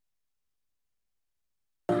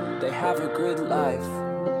have a good life.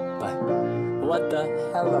 But what the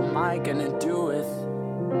hell am I gonna do with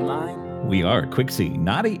mine? We are Quixie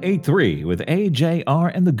 98.3 with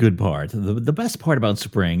AJR and the good part. The best part about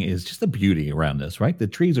spring is just the beauty around us, right? The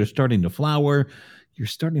trees are starting to flower. You're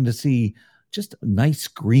starting to see just nice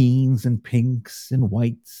greens and pinks and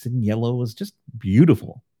whites and yellows, just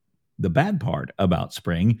beautiful. The bad part about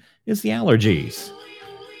spring is the allergies.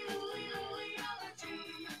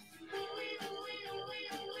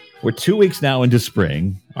 We're 2 weeks now into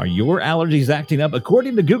spring. Are your allergies acting up?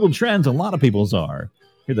 According to Google Trends, a lot of people's are.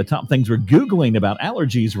 Here are the top things we're Googling about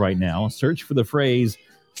allergies right now. Search for the phrase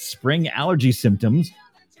spring allergy symptoms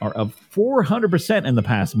are up 400% in the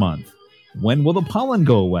past month. When will the pollen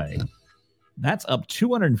go away? That's up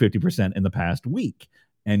 250% in the past week.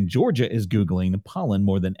 And Georgia is Googling pollen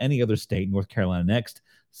more than any other state. North Carolina next,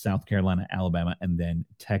 South Carolina, Alabama, and then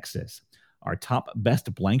Texas. Our top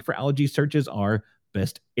best blank for allergy searches are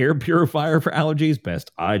best air purifier for allergies,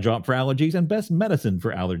 best eye drop for allergies, and best medicine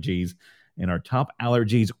for allergies. And our top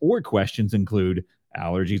allergies or questions include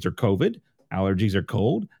allergies are COVID, allergies are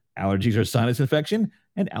cold, allergies are sinus infection,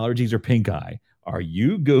 and allergies are pink eye. Are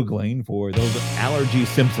you Googling for those allergy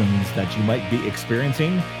symptoms that you might be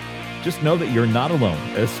experiencing? Just know that you're not alone,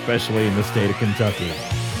 especially in the state of Kentucky.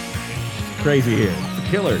 It's crazy here. The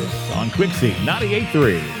Killers on Quixie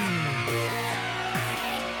 98.3.